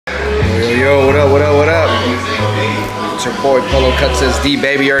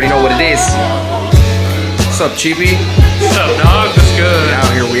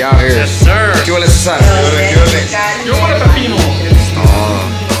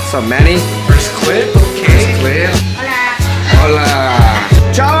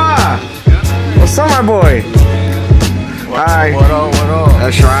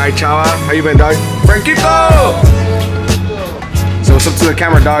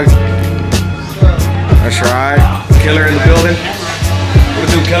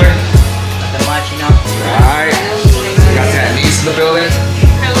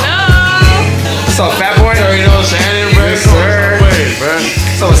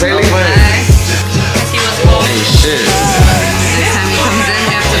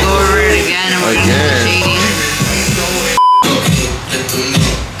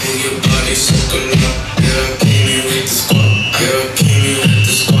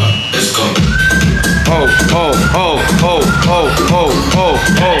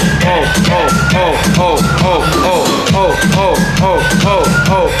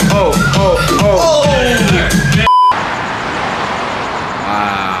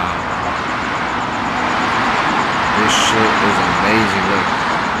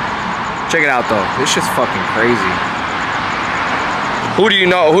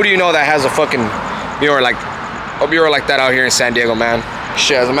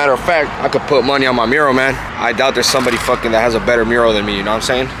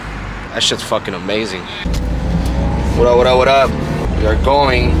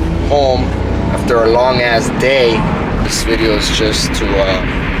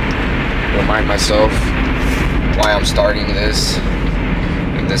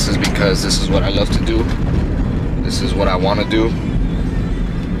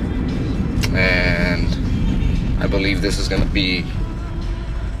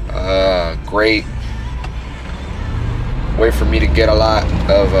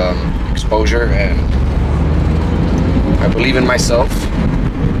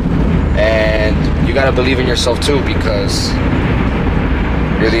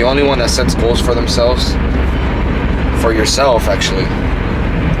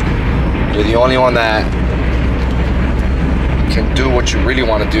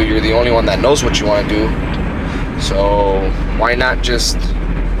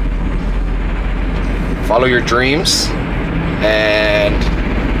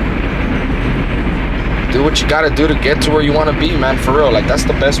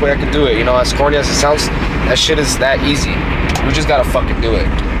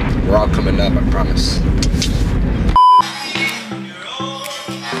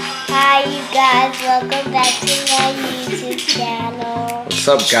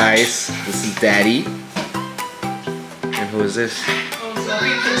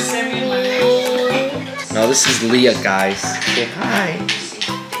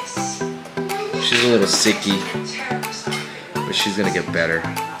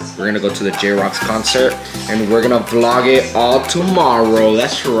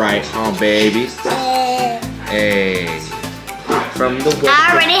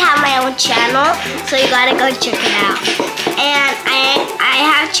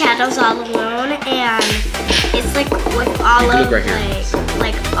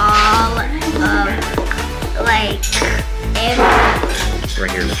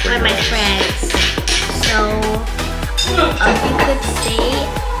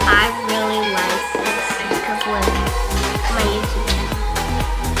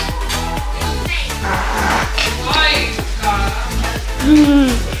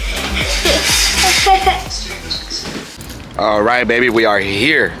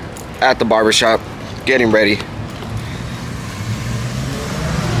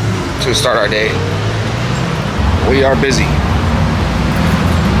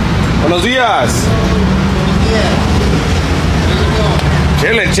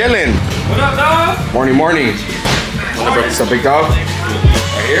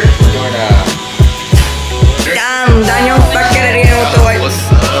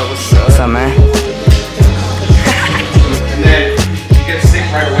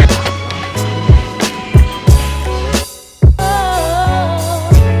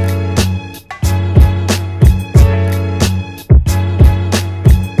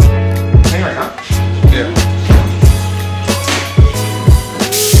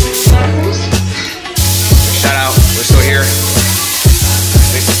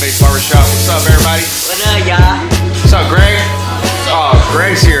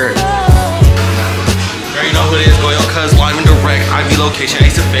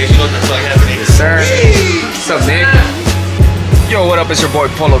up? It's your boy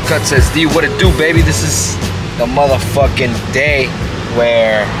POLOCUTZSD. What it do, baby? This is the motherfucking day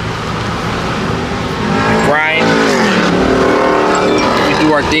where we grind, we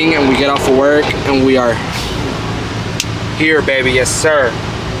do our thing, and we get off of work, and we are here, baby. Yes, sir.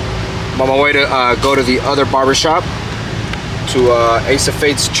 I'm on my way to go to the other barbershop, to Ace of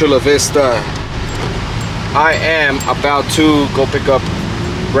Fate's Chula Vista. I am about to go pick up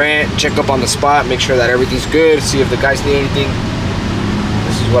Grant, check up on the spot, make sure that everything's good, see if the guys need anything.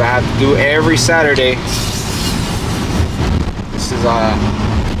 This is what I have to do every Saturday. This is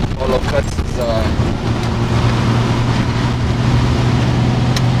POLOCUTZ's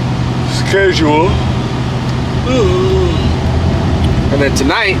schedule. And then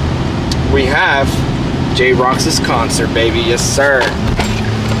tonight we have J-Rox's concert, baby. Yes, sir.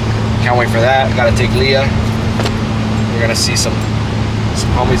 Can't wait for that. Gotta take Leah. We're gonna see some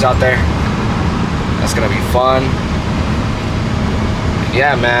homies out there. That's gonna be fun.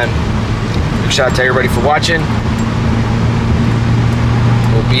 Yeah, man. Big shout out to everybody for watching.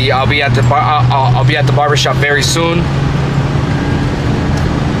 I'll be at the barbershop very soon.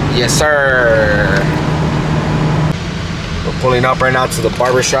 Yes, sir. We're pulling up right now to the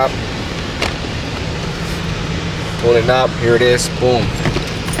barbershop. Pulling up. Here it is. Boom.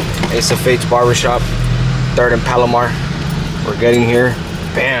 Ace of Fate's barbershop. 3rd and Palomar. We're getting here.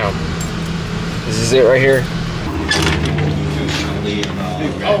 Bam. This is it right here.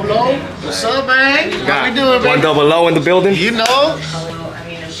 Oh, Lo, what's up, man? How we doing, One baby? double low in the building. You know. I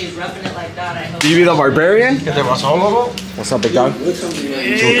mean, if she's roughing it like that, I hope. You be the barbarian? What What's up, big dog?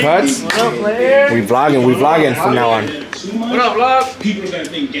 Two cuts. up, player? We vlogging from now on. What up, vlog? People are gonna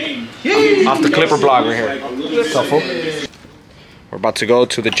think game. Off the Clipper blog right here. What's up, fool? We're about to go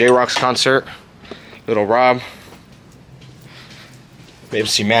to the J-Rox concert. Little Rob.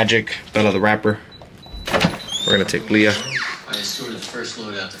 MC Magic. Bella the Rapper. We're gonna take Leah. I escorted the first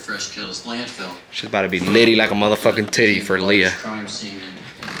load out to Fresh Kills landfill. She's about to be litty like a motherfucking titty for Leah. Crime scene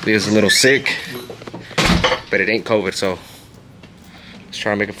and Leah's a little sick, but it ain't COVID, so let's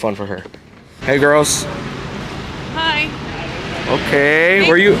try to make it fun for her. Hey, girls. Hi. Okay,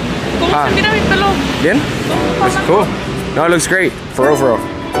 where you? ¿Cómo se mira mi pelo? Bien? That's cool. No, it looks great. For real, for real.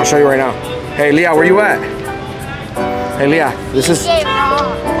 I'll show you right now. Hey, Leah, where you at? Hey, Leah, this is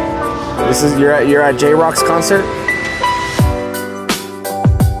you're at J-Rox concert.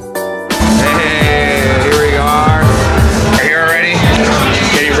 Hey, here we are. Are you ready?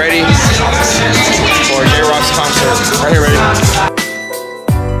 Getting ready for J-Rox concert. Right here, ready?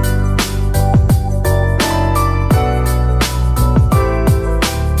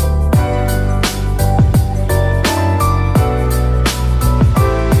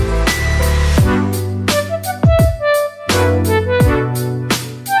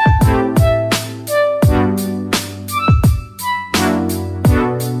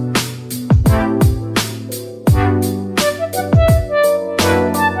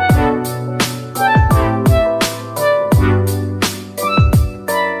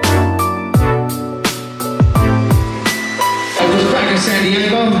 San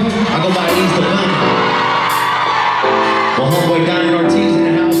Diego, I go by East of Bum. My homeboy Donnie Ortiz in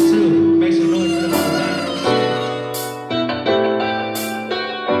the house too. Make some noise for the whole time.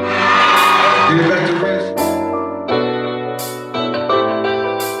 Get it back to rest.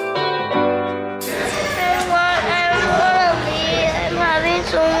 I'm having so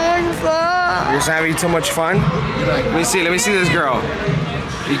much fun. You're just having too much fun? Let me see this girl.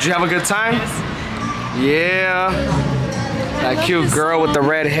 Did you have a good time? Yeah. That cute girl with the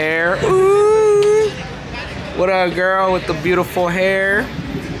red hair. Ooh. What a girl with the beautiful hair.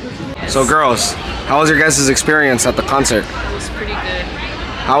 So girls, how was your guys' experience at the concert? It was pretty good.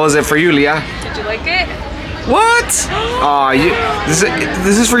 How was it for you, Leah? Did you like it? What? Aw,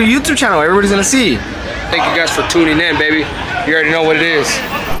 this is for your YouTube channel. Everybody's gonna see. Thank you guys for tuning in, baby. You already know what it is.